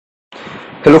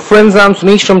Hello friends, I'm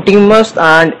Sunish from Team MAST,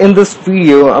 and in this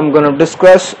video I'm going to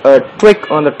discuss a trick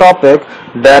on the topic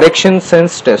direction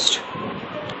sense test.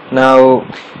 Now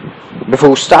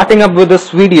before starting up with this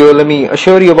video, let me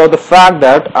assure you about the fact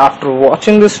that after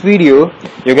watching this video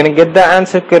you're going to get the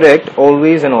answer correct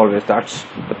always and always. That's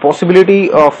the possibility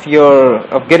of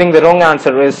getting the wrong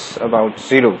answer is about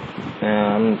zero.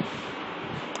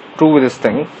 True with this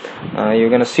thing. You're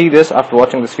going to see this after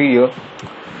watching this video.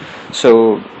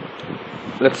 So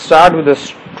let's start with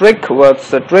this trick.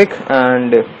 What's the trick?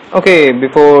 And okay,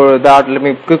 before that let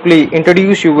me quickly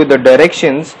introduce you with the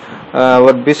directions.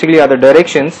 What basically are the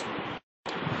directions?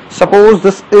 Suppose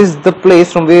this is the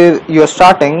place from where you are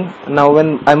starting. Now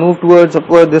when I move towards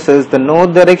upward, this is the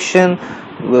north direction,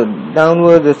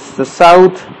 downward it's the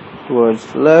south,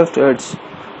 towards left it's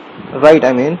right,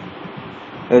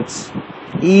 it's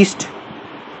east,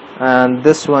 and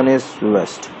this one is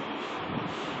west.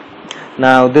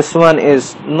 Now this one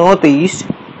is northeast,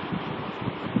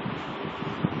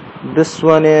 this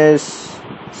one is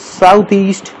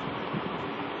southeast,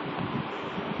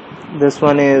 this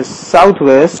one is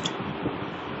southwest,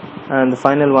 and the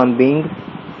final one being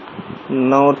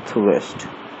northwest.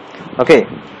 Okay,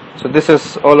 so this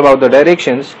is all about the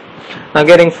directions. Now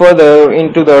getting further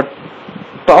into the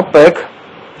topic,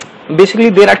 basically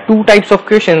there are two types of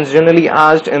questions generally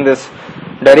asked in this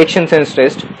direction sense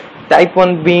test. Type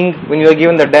 1 being when you are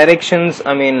given the directions,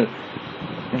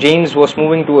 James was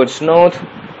moving towards north,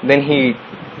 then he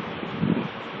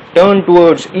turned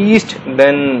towards east,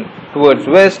 then towards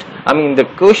west. The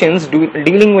questions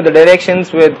dealing with the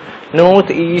directions with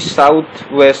north, east, south,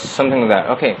 west, something like that.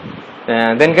 Okay,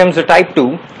 then comes the type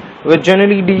 2, which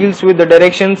generally deals with the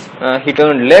directions. He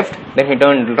turned left, then he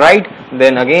turned right,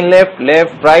 then again left,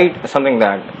 right, something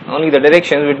like that. Only the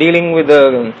directions we're dealing with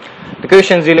the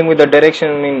questions dealing with the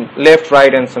direction, left,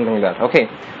 right, and something like that. Okay,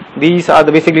 these are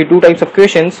the basically two types of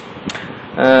questions.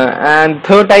 And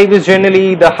third type is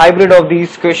generally the hybrid of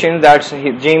these questions. That's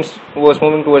James was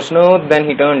moving towards north, then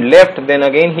he turned left, then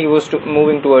again he was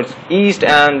moving towards east,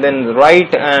 and then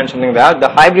right, and something like that. The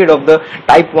hybrid of the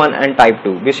type 1 and type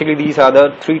 2. Basically these are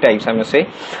the three types, I must say.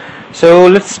 So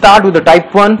let's start with the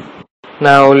type 1.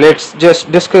 Now let's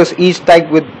just discuss each type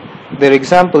with their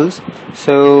examples.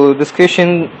 So this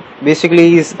question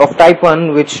basically is of type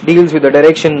 1, which deals with the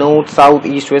direction north, south,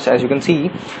 east, west, as you can see.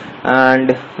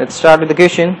 And let's start with the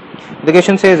question. The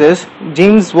question says is,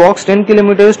 James walks 10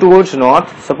 kilometers towards north.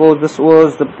 Suppose this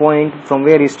was the point from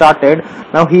where he started.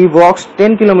 Now he walks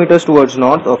 10 kilometers towards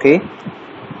north. Okay,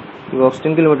 he walks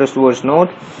 10 kilometers towards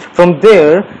north. From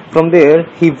there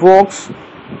he walks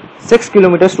 6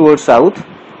 kilometers towards south.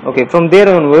 Okay, from there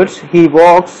onwards he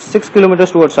walks 6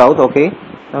 kilometers towards south. Okay,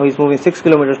 now he's moving 6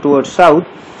 kilometers towards south.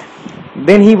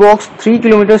 Then he walks 3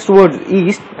 kilometers towards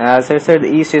east. As I said,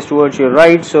 the east is towards your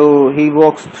right, so he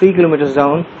walks 3 kilometers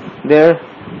down there.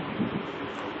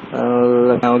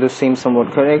 Now this seems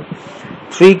somewhat correct.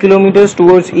 3 kilometers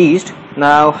towards east.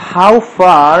 Now how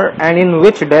far and in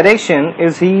which direction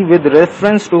is he with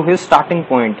reference to his starting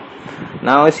point?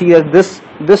 Now I see that this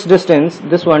distance,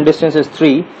 this one distance is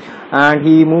 3, and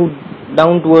he moved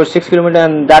down towards 6 kilometers,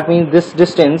 and that means this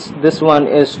distance, this one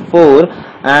is 4,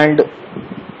 and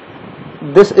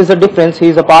this is a difference. He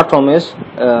is apart from his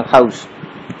house,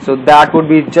 so that would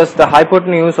be just the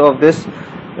hypotenuse of this,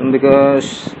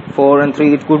 because 4 and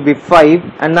 3 it could be 5.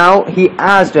 And now he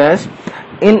asked us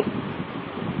in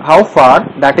how far,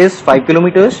 that is 5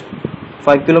 kilometers,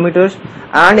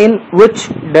 and in which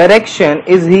direction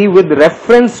is he with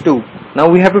reference to. Now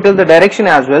we have to tell the direction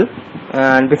as well.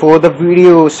 And before the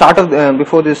video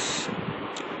before this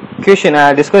question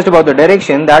I discussed about the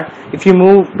direction, that if you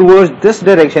move towards this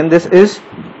direction, this is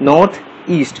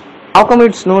northeast. How come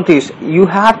it's northeast? You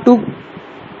have to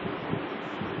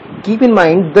keep in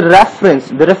mind the reference.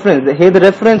 Here the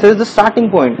reference is the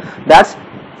starting point. That's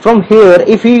from here.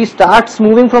 If he starts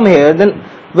moving from here, then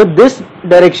with this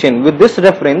direction, with this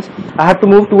reference, I have to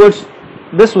move towards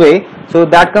this way, so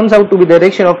that comes out to be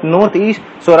direction of northeast.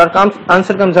 So our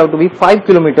answer comes out to be 5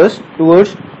 kilometers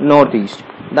towards northeast.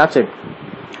 That's it.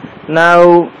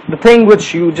 Now the thing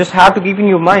which you just have to keep in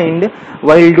your mind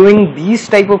while doing these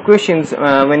type of questions,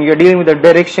 when you're dealing with the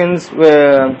directions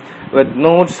with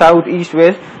north, south, east,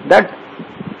 west, that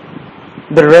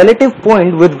the relative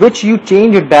point with which you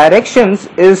change your directions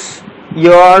is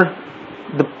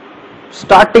the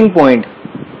starting point.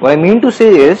 What I mean to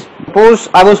say is, suppose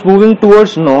I was moving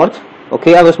towards north.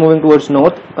 Okay, I was moving towards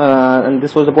north, and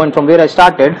this was the point from where I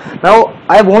started. Now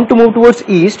I want to move towards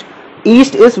east.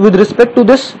 East is with respect to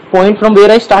this point from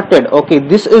where I started. Okay,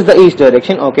 this is the east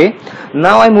direction. Okay,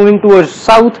 now I'm moving towards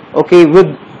south. Okay,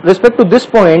 with respect to this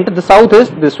point, the south is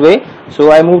this way,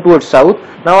 so I move towards south.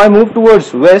 Now I move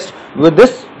towards west with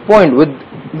this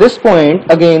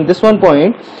point, again this one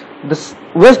point, this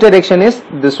west direction is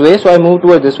this way, so I move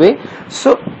towards this way.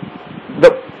 So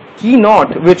the key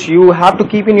note which you have to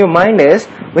keep in your mind is,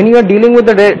 when you are dealing with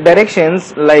the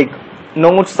directions like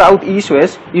north, south, east,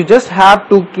 west, you just have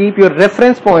to keep your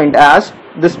reference point as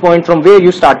this point from where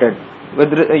you started.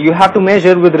 You have to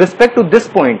measure with respect to this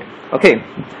point. Okay,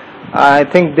 I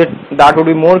think that would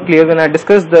be more clear when I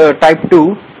discuss the type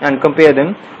 2 and compare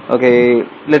them. Okay,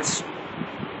 let's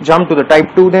jump to the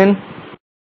type 2 then.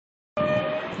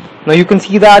 Now you can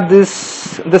see that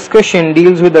this question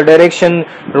deals with the direction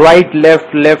right,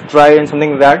 left, left, right, and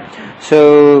something like that.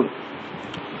 So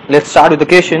let's start with the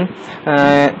question.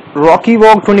 Rocky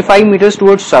walked 25 meters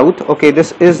towards south. Okay,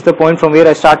 this is the point from where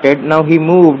I started. Now he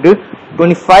moved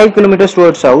 25 kilometers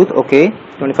towards south. Okay,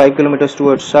 25 kilometers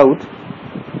towards south.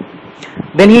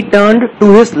 Then he turned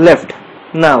to his left.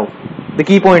 Now the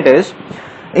key point is,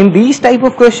 in these type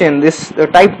of questions, this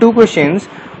type 2 questions,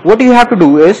 what you have to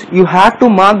do is, you have to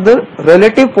mark the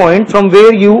relative point from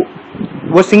where you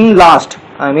were seen last.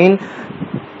 I mean,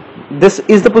 this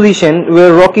is the position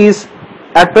where Rocky is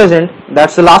at present,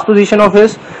 that's the last position of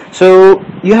his. So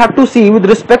you have to see with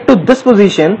respect to this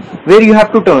position where you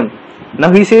have to turn.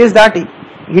 Now he says that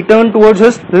he turned towards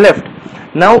his left.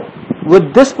 Now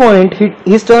with this point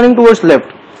he's turning towards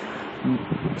left.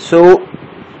 So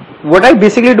what I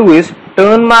basically do is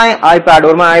turn my iPad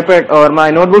or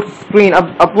my notebook screen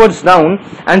upwards down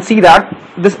and see that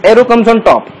this arrow comes on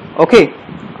top. Okay,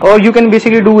 or you can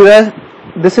basically do that.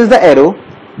 This is the arrow,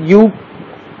 you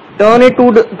turn it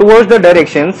towards the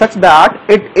direction such that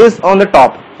it is on the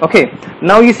top. Okay,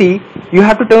 now you see you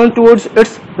have to turn towards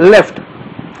its left.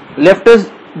 Left is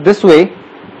this way,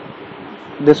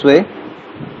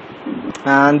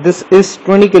 and this is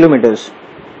 20 kilometers.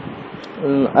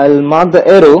 I'll mark the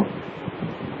arrow.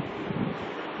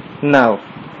 Now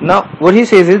what he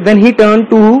says is, then he turned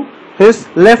to his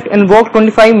left and walked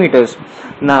 25 meters.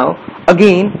 Now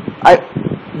again, I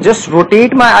just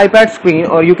rotate my iPad screen,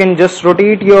 or you can just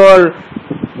rotate your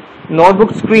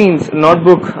notebook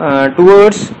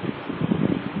towards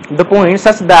the point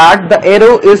such that the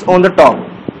arrow is on the top.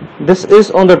 This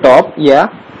is on the top. Yeah.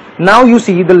 Now you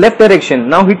see the left direction.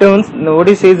 Now he turns. Now what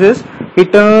he says is, he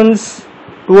turns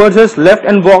towards his left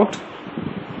and walked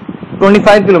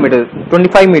 25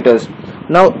 meters.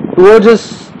 Now towards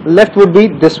his left would be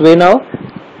this way. Now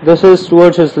this is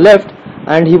towards his left,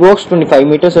 and he walks 25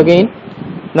 meters again.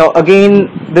 Now again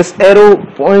this arrow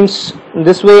points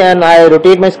this way, and I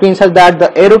rotate my screen such that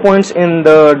the arrow points in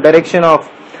the direction of,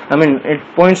 it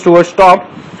points towards top.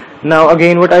 Now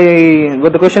again what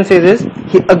the question says is,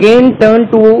 he again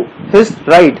turned to his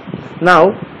right.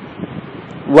 Now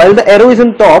while the arrow is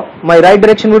on top, my right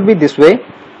direction would be this way,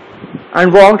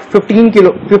 and walked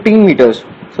 15 meters.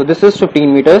 So this is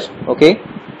 15 meters. Okay,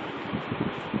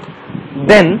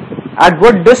 then at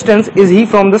what distance is he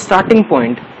from the starting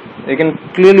point? You can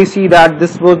clearly see that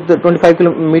this was the 25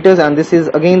 kilometers, and this is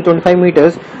again 25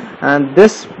 meters, and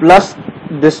this plus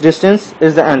this distance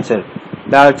is the answer.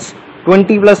 That's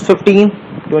 20 plus 15,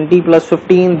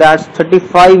 that's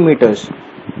 35 meters.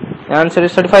 The answer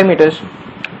is 35 meters.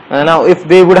 And now if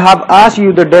they would have asked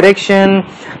you the direction,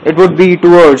 it would be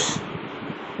towards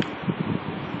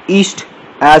east,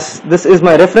 as this is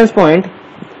my reference point.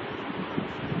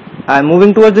 I am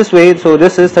moving towards this way, so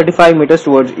this is 35 meters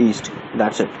towards east.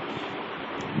 That's it.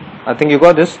 I think you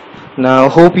got this. Now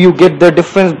hope you get the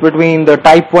difference between the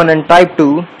type 1 and type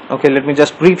 2. Okay, let me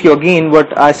just brief you again.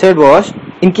 What I said was,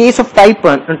 in case of type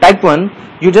 1,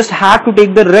 you just have to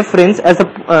take the reference as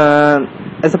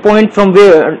a point from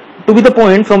where, to be the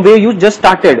point from where you just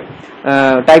started.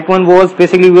 Type 1 was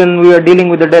basically when we are dealing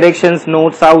with the directions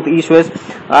north, south, east, west.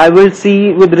 I will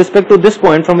see with respect to this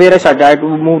point from where I started. I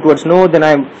move towards north, then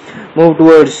I move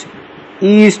towards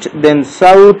east, then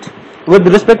south, with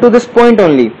respect to this point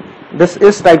only. This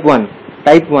is type 1.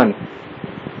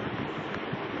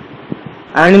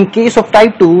 And in case of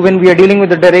type 2, when we are dealing with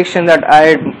the direction that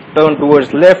I turn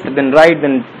towards left, then right,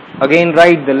 then again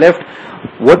right, then left,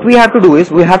 what we have to do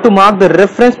is, we have to mark the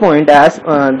reference point as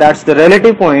that's the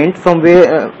relative point from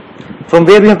where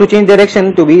we have to change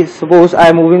direction to be. Suppose I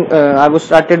am moving,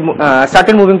 started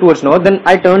moving towards north, then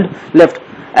I turned left.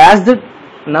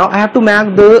 Now I have to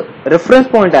mark the reference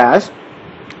point as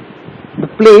the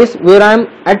place where I am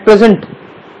at present,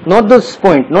 not this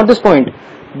point,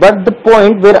 but the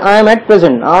point where I am at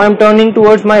present. Now I am turning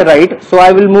towards my right, so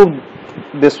I will move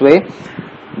this way.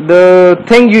 The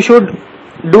thing you should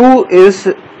do is,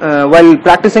 while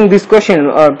practicing this question,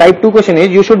 type 2 question, is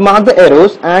you should mark the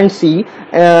arrows and see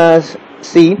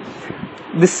see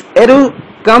this arrow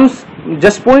comes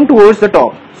just point towards the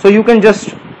top, so you can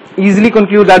just easily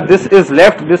conclude that this is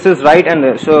left, this is right,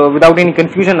 and so without any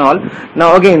confusion all.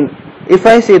 Now again, if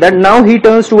I say that now he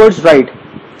turns towards right,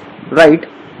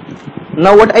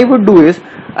 now what I would do is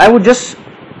I would just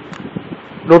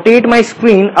rotate my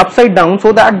screen upside down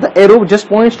so that the arrow just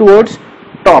points towards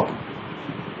top.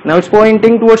 Now it's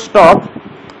pointing towards top.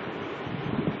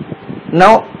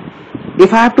 Now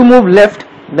if I have to move left,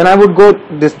 then I would go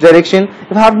this direction.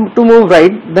 If I have to move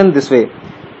right, then this way.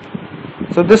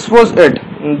 So this was it.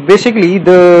 Basically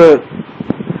the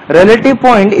relative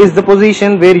point is the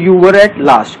position where you were at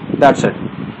last. That's it.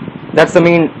 That's the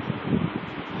main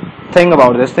thing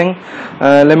about this thing.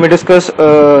 Let me discuss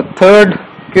third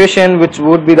question, which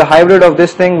would be the hybrid of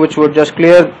this thing, which would just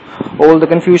clear all the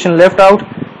confusion left out.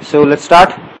 So let's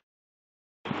start.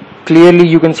 Clearly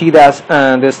you can see that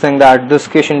this thing, that this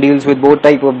question deals with both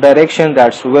type of direction,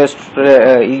 that's west,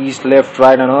 east, left,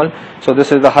 right and all. So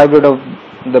this is the hybrid of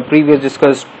the previous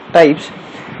discussed types.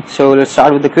 So let's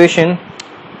start with the question.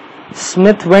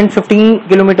 Smith went 15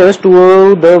 kilometers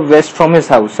to the west from his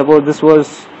house. Suppose this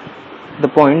was the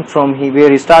point from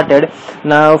where he started.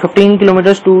 Now 15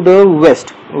 kilometers to the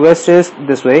west. West is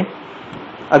this way.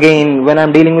 Again, when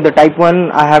I'm dealing with the type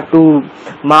 1, I have to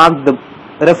mark the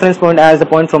reference point as the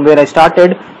point from where I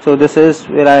started. So this is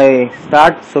where I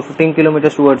start. So 15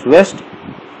 kilometers towards west.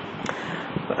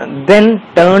 Then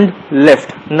turned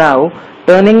left. Now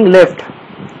turning left,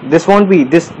 this won't be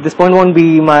this point won't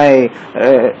be my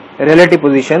relative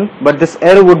position, but this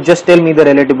arrow would just tell me the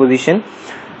relative position.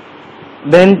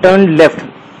 Then turn left.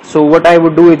 So what I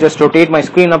would do is just rotate my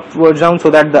screen upwards down so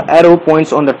that the arrow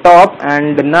points on the top,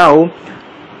 and now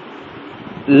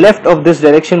left of this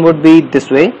direction would be this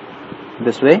way,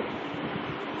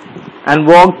 and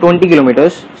walk 20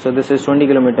 kilometers. So this is 20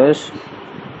 kilometers,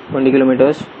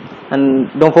 and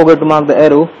don't forget to mark the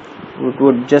arrow. It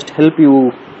would just help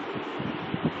you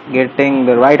getting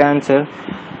the right answer.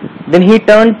 Then he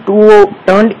turned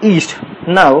east.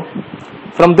 Now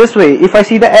from this way, if I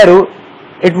see the arrow,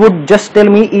 it would just tell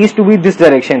me east to be this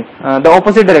direction, the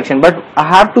opposite direction, but I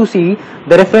have to see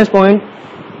the reference point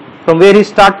from where he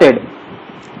started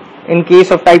in case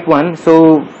of type 1.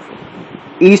 So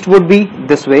east would be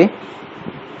this way,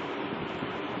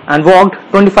 and walked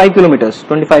 25 kilometers.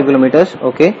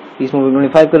 Okay, he's moving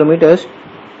 25 kilometers.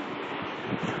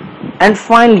 And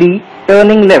finally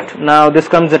turning left. Now this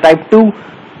comes the type 2,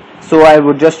 so I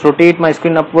would just rotate my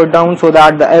screen upward down so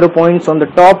that the arrow points on the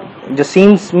top. It just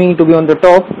seems me to be on the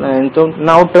top. And so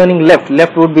now turning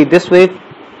left would be this way,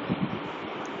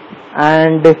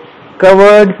 and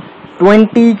covered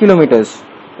 20 kilometers.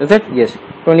 Is it? Yes,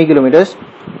 20 kilometers.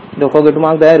 Don't forget to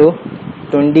mark the arrow.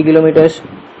 20 kilometers.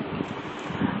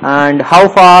 And how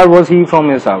far was he from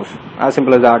his house? As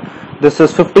simple as that. This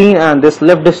is 15, and this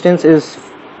left distance is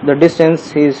the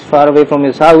distance he is far away from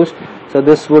his house. So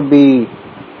this would be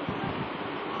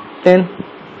 10.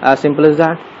 As simple as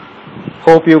that.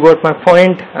 Hope you got my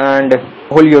point, and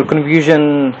all your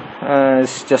confusion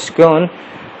is just gone.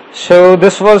 So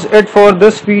this was it for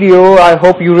this video. I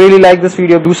hope you really like this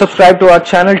video. Do subscribe to our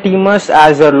channel, Team MAST,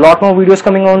 as there are a lot more videos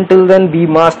coming on. Till then, be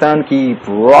MAST and keep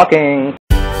rocking.